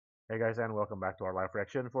Hey guys, and welcome back to our live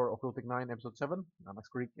reaction for Occultic 9, Episode 7. I'm Max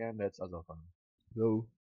Creek, and that's Azalfan. So,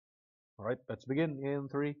 Alright, let's begin in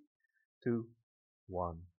 3, 2,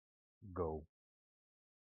 1, go.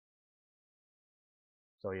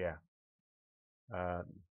 So, yeah. Uh,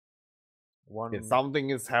 one. something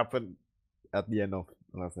has happened at the end of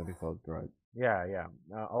last episode, right? Yeah.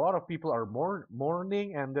 A lot of people are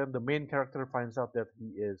mourning, and then the main character finds out that he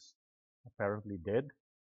is apparently dead.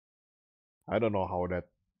 I don't know how that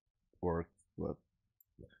works, but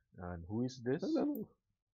And who is this? I don't know.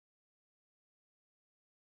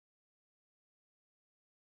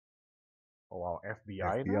 Oh wow,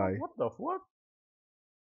 FBI now? FBI. What the what?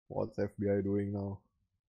 What's FBI doing now?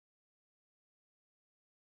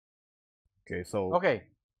 Okay, so Okay.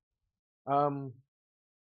 Um,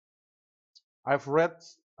 I've read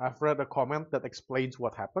I've read a comment that explains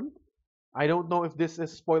what happened. I don't know if this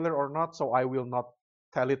is spoiler or not, so I will not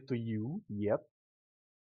tell it to you yet.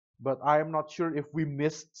 But I am not sure if we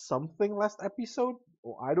missed something last episode.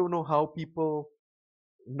 I don't know how people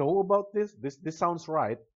know about this. This sounds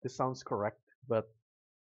right. This sounds correct. But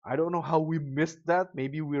I don't know how we missed that.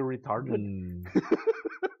 Maybe we're retarded. hmm.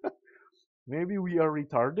 Maybe we are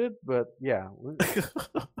retarded. But yeah,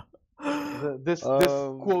 this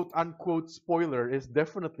um, quote unquote spoiler is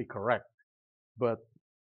definitely correct. But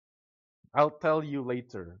I'll tell you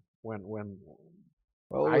later when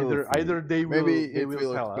well, we'll see. either they Maybe will it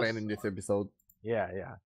will tell explain us. in this episode.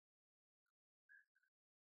 Yeah.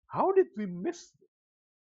 How did we miss?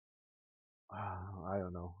 I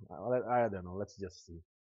don't know. I don't know. Let's just see.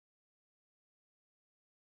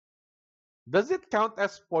 Does it count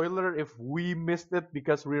as spoiler if we missed it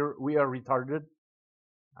because we are retarded?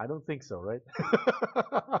 I don't think so, right?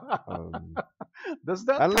 Um, Does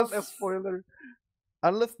that count as unless spoiler?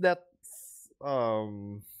 unless that's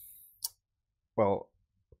well,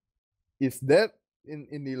 is that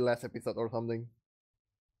in the last episode or something?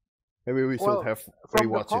 Maybe we should Well, have from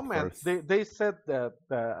the rewatched it comments, first. they said that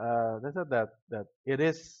that it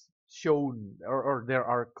is shown or there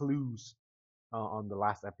are clues on the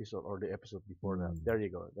last episode or the episode before that. Hmm. There you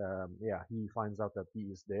go. Yeah, he finds out that he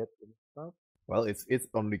is dead and stuff. Well, it's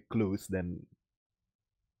only clues then.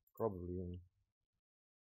 Probably.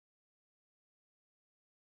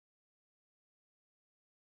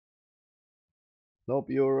 Nope,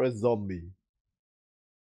 you're a zombie.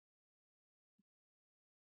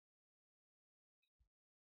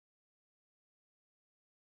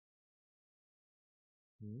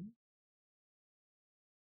 Hmm?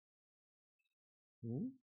 Hmm?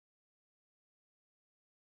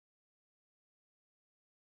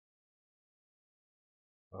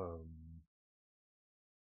 Um.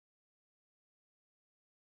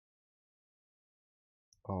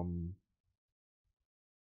 Um,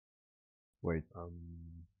 wait,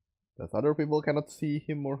 Um. does other people cannot see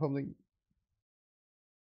him or something?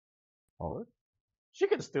 Oh, What? She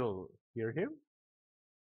can still hear him.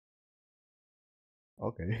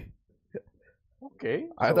 okay. Okay.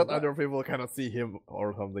 I So thought that. other people cannot see him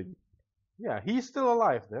or something. Yeah, he's still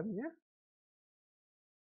alive then. Yeah.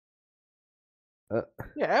 Uh,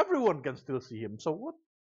 Yeah, everyone can still see him. So what?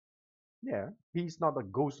 Yeah, he's not a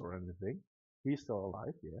ghost or anything. He's still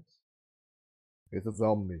alive. Yes. it's a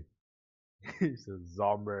zombie. He's a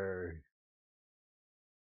zombie.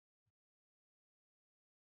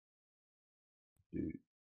 Dude.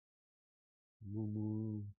 Moo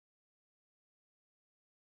moo.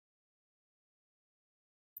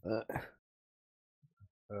 Uh,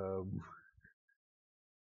 Um.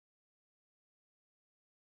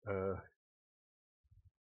 Uh.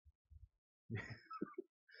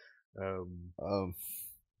 Um. um,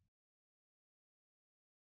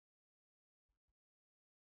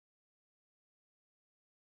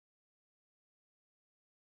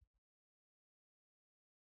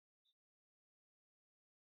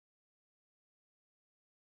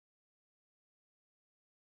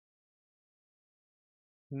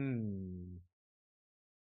 Hmm.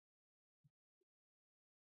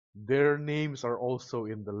 Their names are also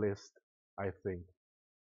in the list. I think.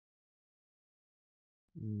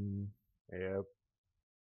 mm, Yep.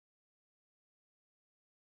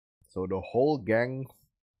 so the whole gang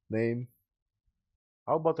name.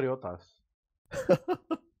 How about Ryotas?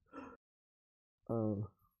 uh,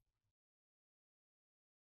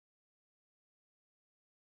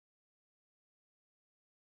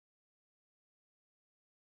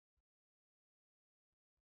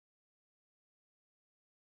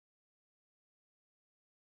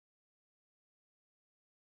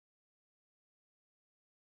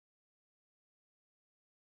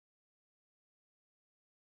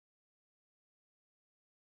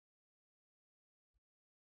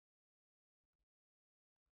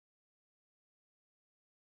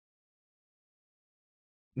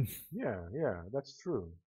 Yeah, yeah, that's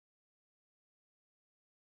true.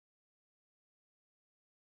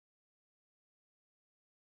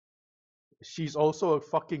 She's also a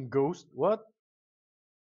fucking ghost. What?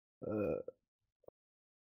 uh,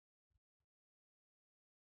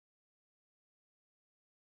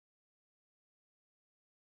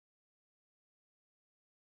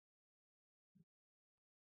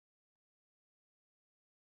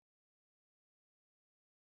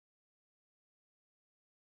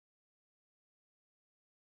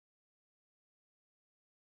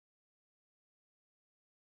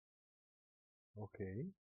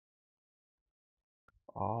 Okay.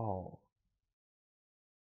 oh,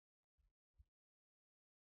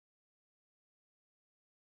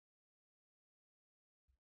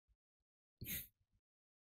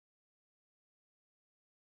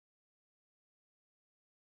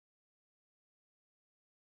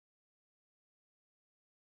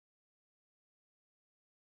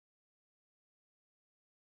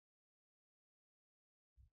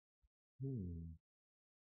 Hmm.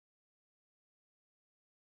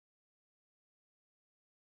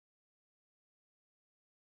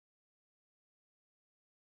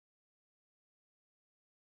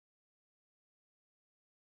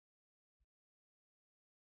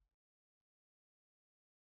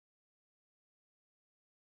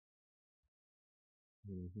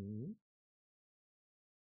 Mm-hmm.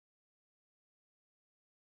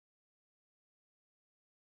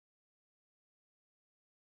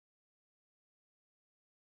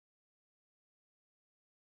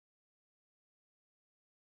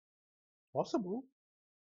 Possible.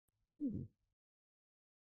 hmm.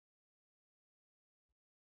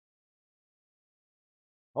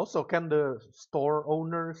 Also, can the store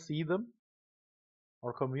owner see them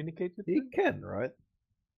or communicate with He them? can, right?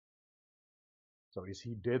 So is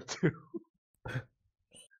he dead too?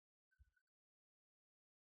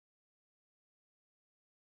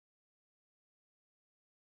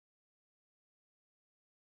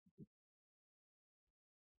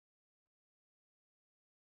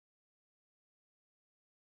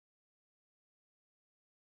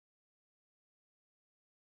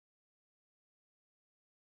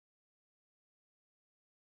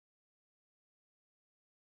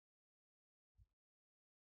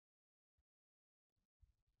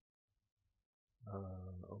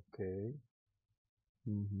 Okay.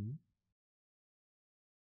 Hmm.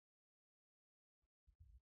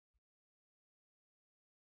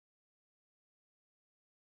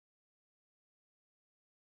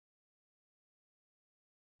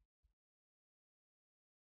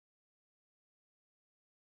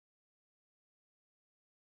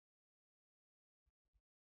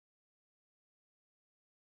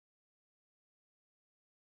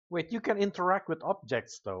 Wait, you can interact with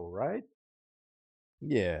objects though, right?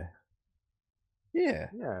 Yeah, yeah.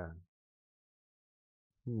 Yeah.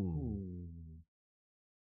 Hmm. Hmm.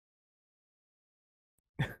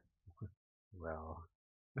 Well.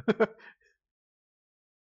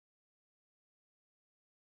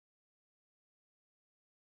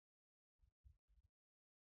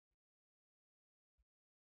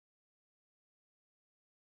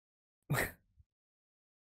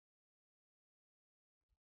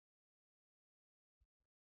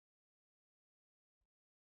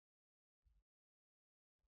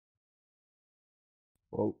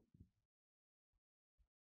 Well,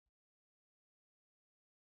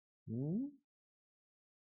 Hmm?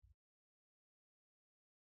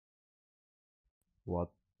 what?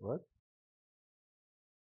 What?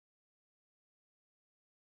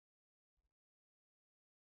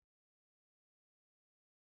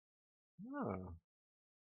 Ah.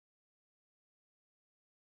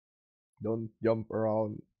 Don't jump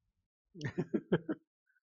around.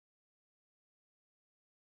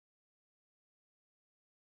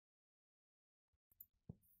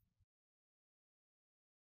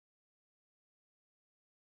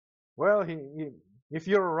 Well, if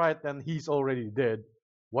you're right, then he's already dead.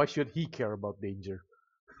 Why should he care about danger?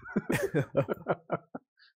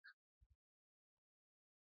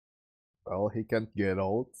 Well, he can't get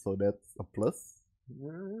out, so that's a plus.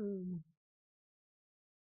 Mm.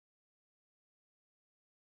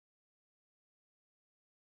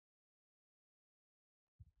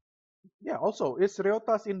 Yeah, also, is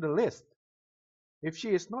Ryotas in the list? If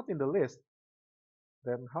she is not in the list,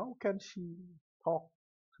 then how can she talk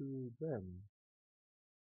to them?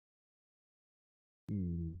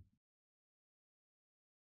 Hmm.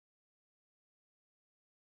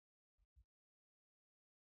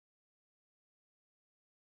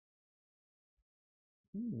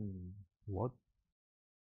 Hmm. What?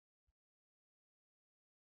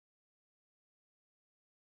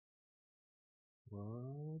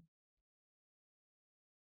 What?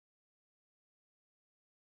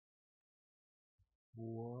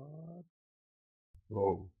 What?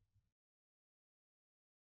 Whoa.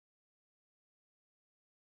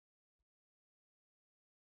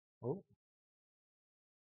 Oh,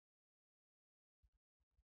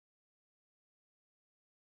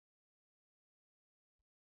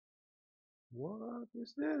 what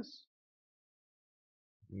is this?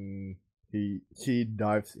 Mm, she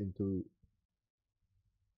dives into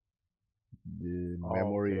the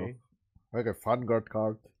memory of Okay. like a Vanguard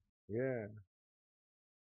card. Yeah.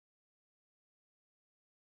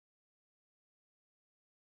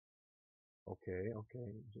 Okay.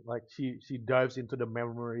 Okay. Like she dives into the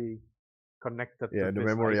memory connected to Yeah, the this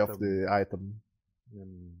memory of item. the item.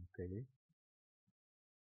 Okay.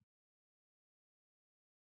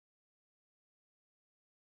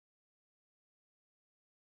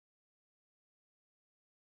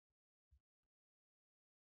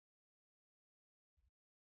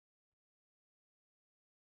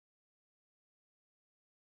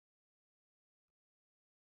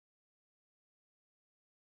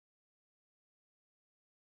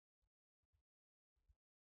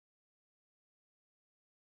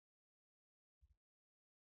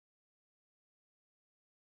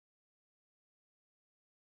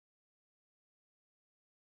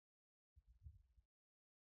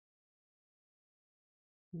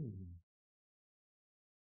 Hmm.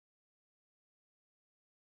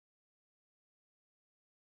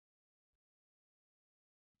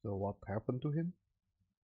 So what happened to him?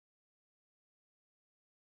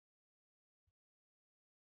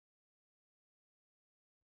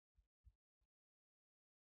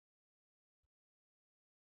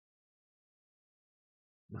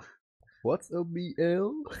 What's a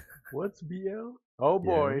BL? What's BL? Oh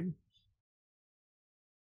Yeah. boy.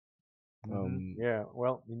 Um. Yeah.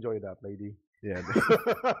 Well, enjoy that, lady. Yeah.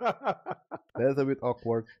 That's a bit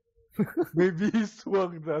awkward. Maybe he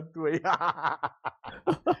swung that way.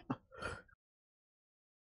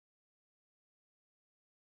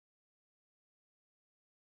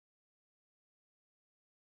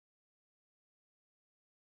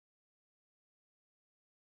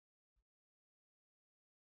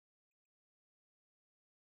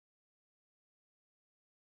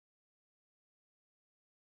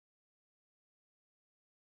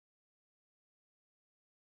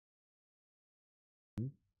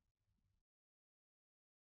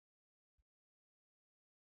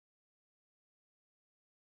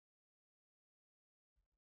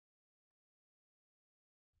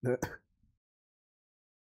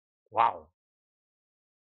 Wow.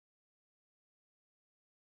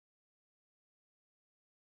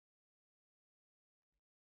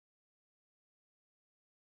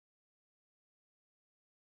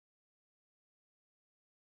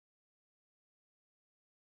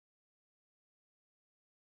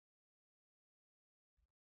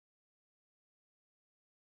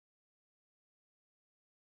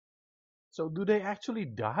 So do they actually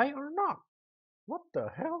die or not? What the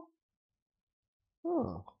hell?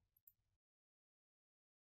 Oh.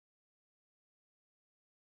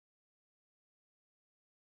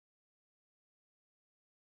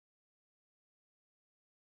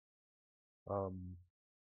 Um.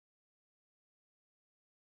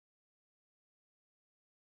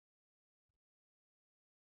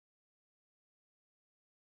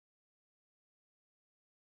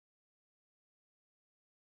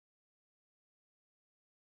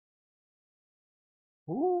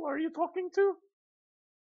 Who are you talking to?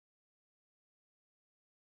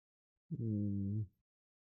 Hmm.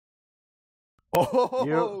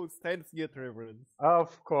 You. Oh, Stan's get reference.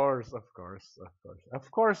 Of course, of course, of course,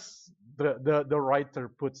 of course. The writer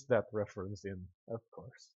puts that reference in. Of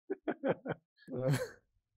course.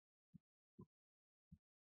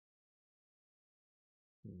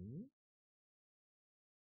 Hmm.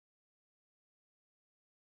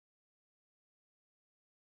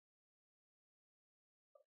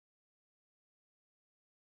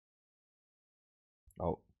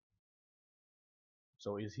 Oh.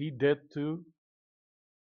 So is he dead too?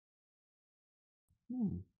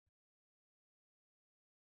 Hmm.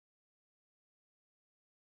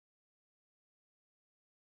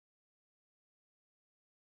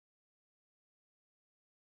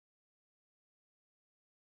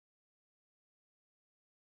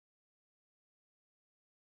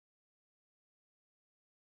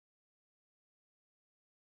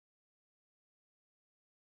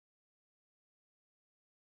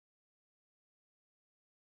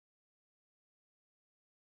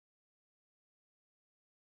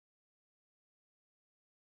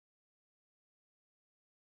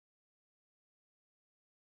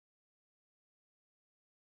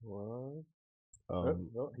 What?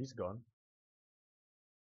 Um, Oh, he's gone.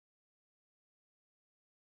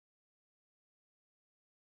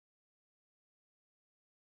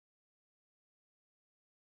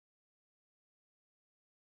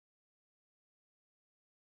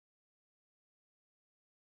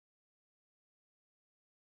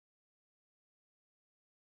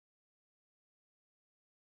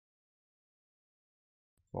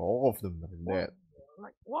 all of them are What? dead.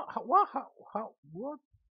 Like what? What? How? What?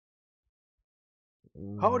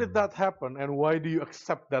 How did Mm. that happen? And why do you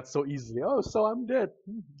accept that so easily? Oh, so I'm dead.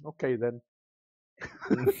 Okay then.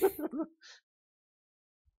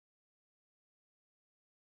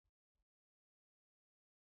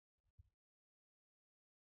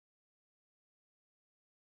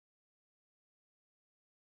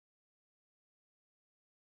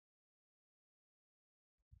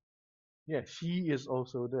 Yeah, she is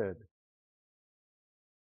also dead.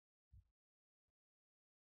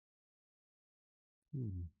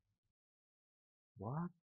 Hmm. What?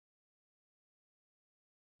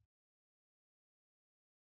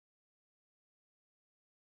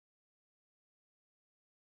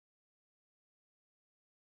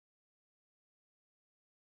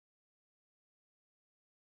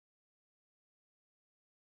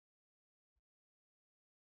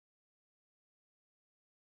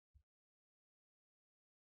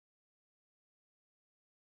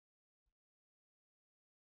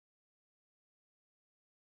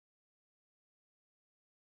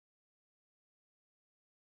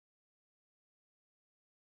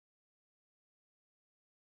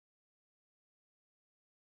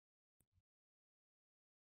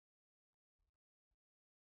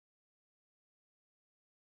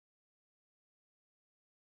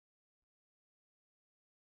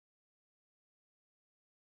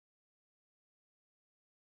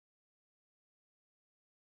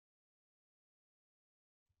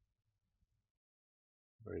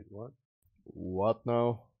 Wait, what? What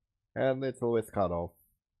now? And it's always cut off.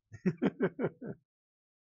 I'm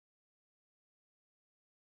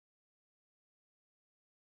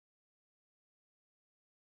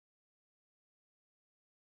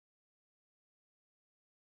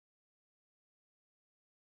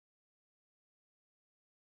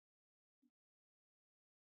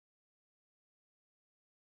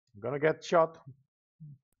gonna get shot.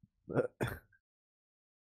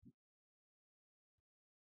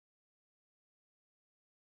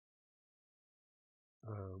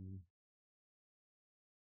 Um,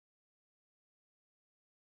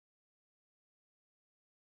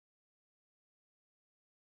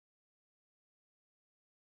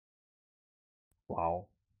 Wow.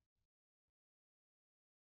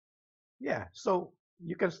 yeah, so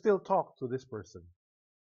you can still talk to this person.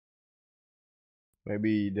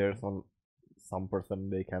 Maybe there's some person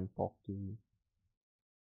they can talk to.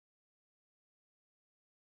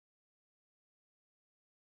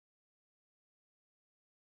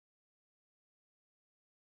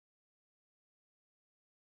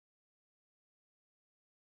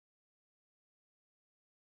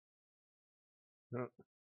 Uh,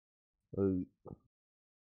 Uh,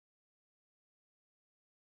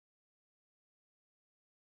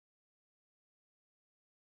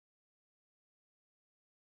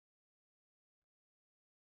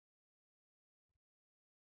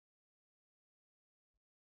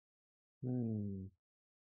 Hmm.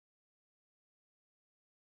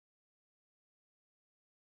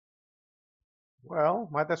 Well,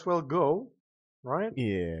 might as well go, right?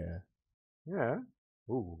 yeah. Yeah.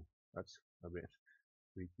 Ooh, that's a bit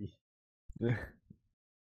creepy.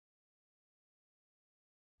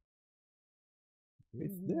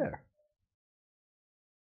 It's Hmm. there.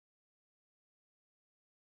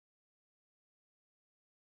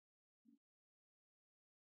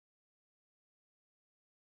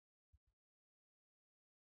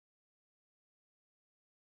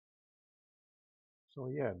 So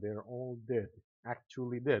yeah, they're all dead.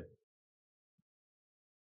 Actually dead.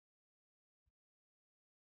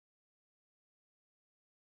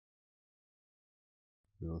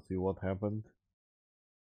 We'll see what happened.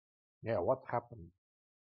 Yeah, what happened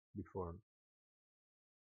before?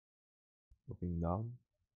 Looking down.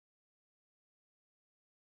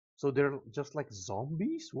 So they're just like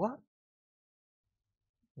zombies? What?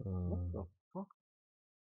 What Uh, the fuck?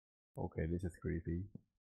 okay, this is creepy.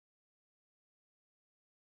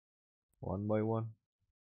 One by one.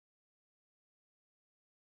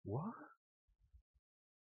 What?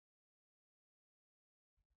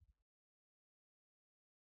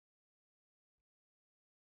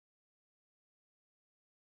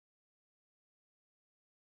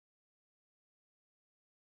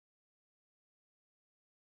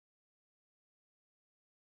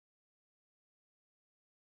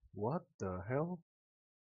 What the hell?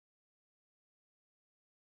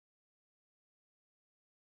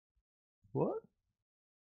 What?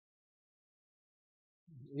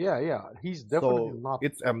 Yeah, yeah. He's definitely So not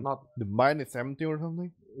it's not. the mine is empty or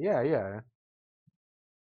something? Yeah, yeah.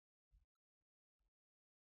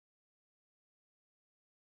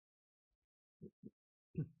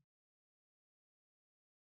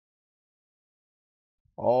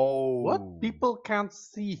 What? Oh, People can't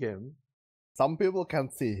see him? some people can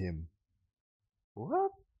see him.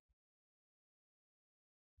 What?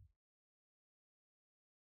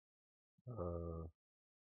 Uh,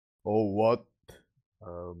 Oh, what?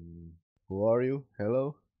 um, Who are you?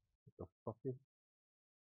 Hello? what the fuck is?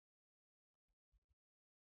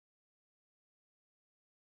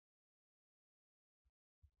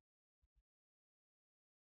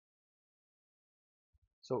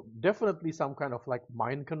 So definitely some kind of like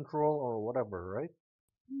mind control or whatever, right?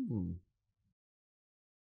 Hmm.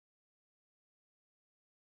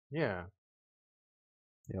 Yeah.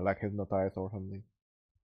 Yeah, like hypnotized or something.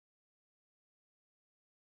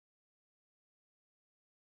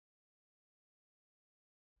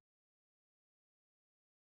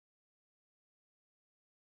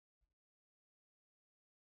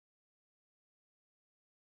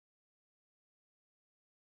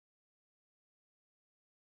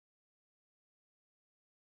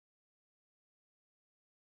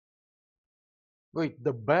 Wait,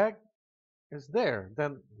 the bag is there.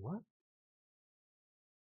 Then what?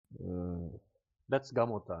 Uh, That's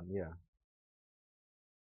Gamotan, yeah.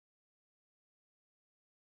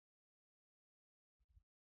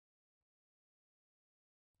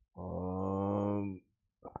 um,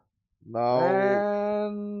 now,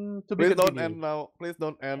 And to be please don't end continued. now. Please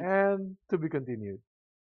don't end. And to be continued.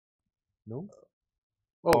 No?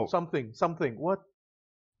 Oh, Oh, something, something. What?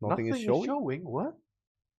 nothing is Nothing is showing? showing. What?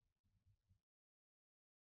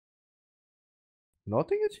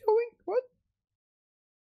 Nothing is showing? What?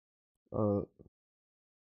 Uh,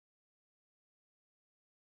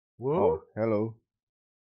 What? oh, hello.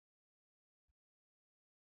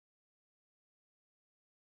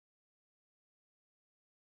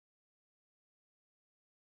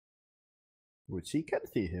 Which she can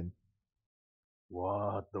see him.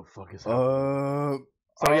 What the fuck is happening? Uh,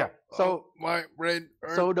 So yeah, so my brain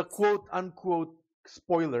so the hurts. quote unquote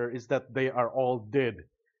spoiler is that they are all dead,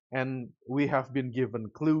 and we have been given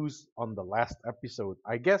clues on the last episode.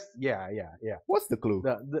 I guess, yeah, yeah, yeah. What's the clue?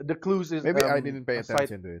 The clues is Maybe I didn't pay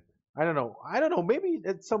aside. attention to it. I don't know. Maybe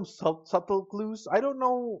it's some subtle clues. I don't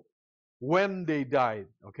know when they died.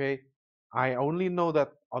 Okay, I only know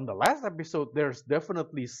that on the last episode there's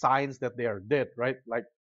definitely signs that they are dead, right?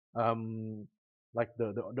 Um, like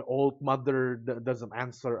the old mother doesn't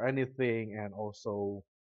answer anything, and also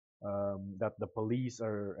that the police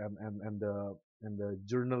are and the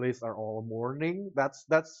journalists are all mourning. That's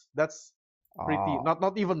pretty Ah,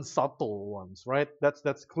 not even subtle ones, right?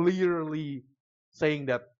 That's clearly saying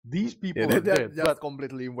that these yeah, people are that dead. just But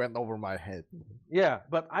completely went over my head. yeah,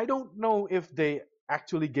 but I don't know if they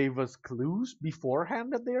actually gave us clues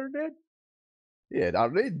beforehand that they are dead. Yeah, are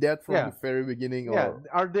they dead from the Yeah, very beginning yeah. or?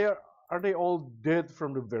 Are they all dead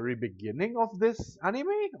from the very beginning of this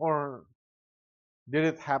anime, or did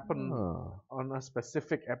it happen Ah, on a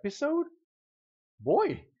specific episode?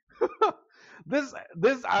 Boy,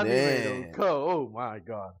 this anime though, damn. oh my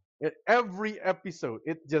god! Every episode,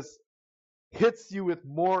 it just hits you with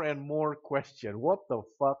more and more question. What the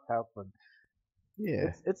fuck happened?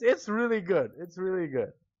 Yeah. It's really good. It's really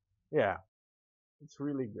good. Yeah, it's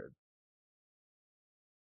really good.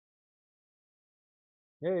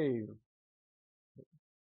 Hey,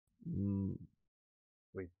 Mm,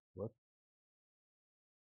 wait, what?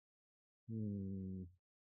 Hmm.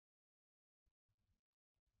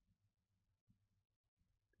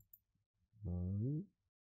 mm.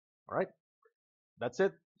 All right, that's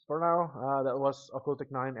it for now. That was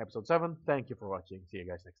Occultic 9, Episode 7. Thank you for watching. See you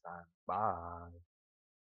guys next time. Bye.